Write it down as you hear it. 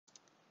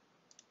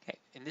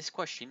In this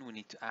question, we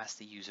need to ask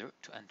the user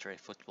to enter a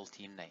football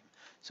team name.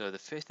 So the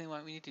first thing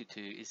what we need to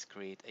do is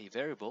create a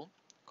variable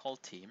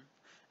called team,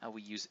 and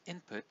we use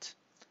input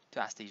to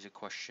ask the user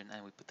question,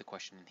 and we put the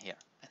question in here,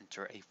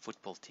 enter a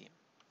football team.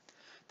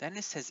 Then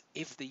it says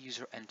if the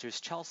user enters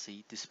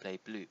Chelsea, display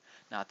blue.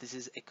 Now this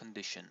is a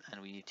condition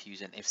and we need to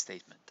use an if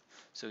statement.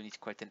 So we need to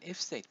create an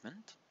if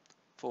statement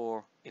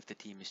for if the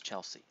team is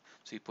Chelsea.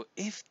 So we put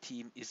if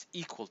team is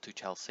equal to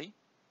Chelsea.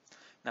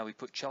 Now we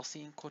put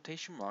Chelsea in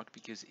quotation mark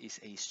because it's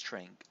a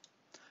string.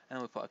 And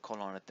we put a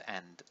colon at the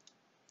end.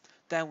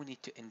 Then we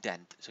need to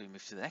indent. So we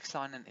move to the next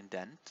line and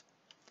indent.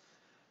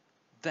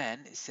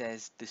 Then it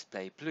says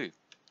display blue.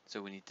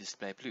 So we need to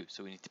display blue.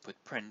 So we need to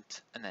put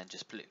print and then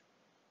just blue.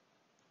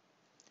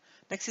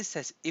 Next it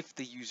says if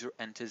the user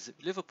enters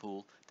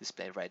Liverpool,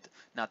 display red.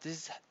 Now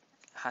this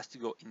has to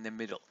go in the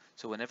middle.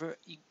 So whenever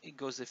it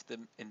goes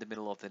in the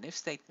middle of an if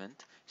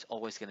statement, it's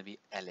always going to be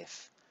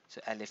elif.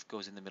 So elif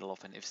goes in the middle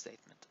of an if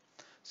statement.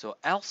 So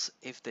else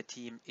if the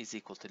team is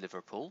equal to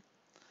Liverpool,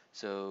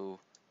 so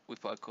we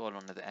put a colon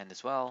at the end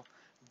as well,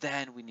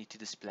 then we need to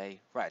display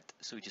red.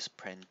 So we just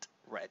print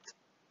red.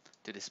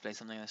 To display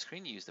something on the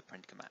screen, you use the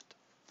print command.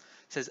 It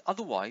says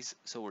otherwise,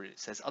 so where it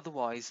says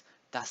otherwise,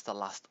 that's the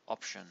last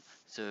option.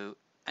 So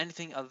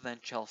anything other than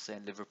Chelsea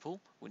and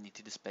Liverpool, we need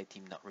to display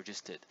team not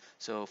registered.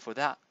 So for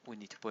that, we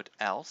need to put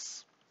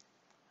else,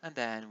 and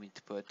then we need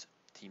to put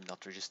team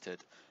not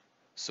registered.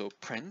 So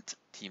print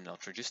team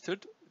not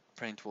registered,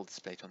 print will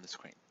display it on the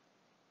screen.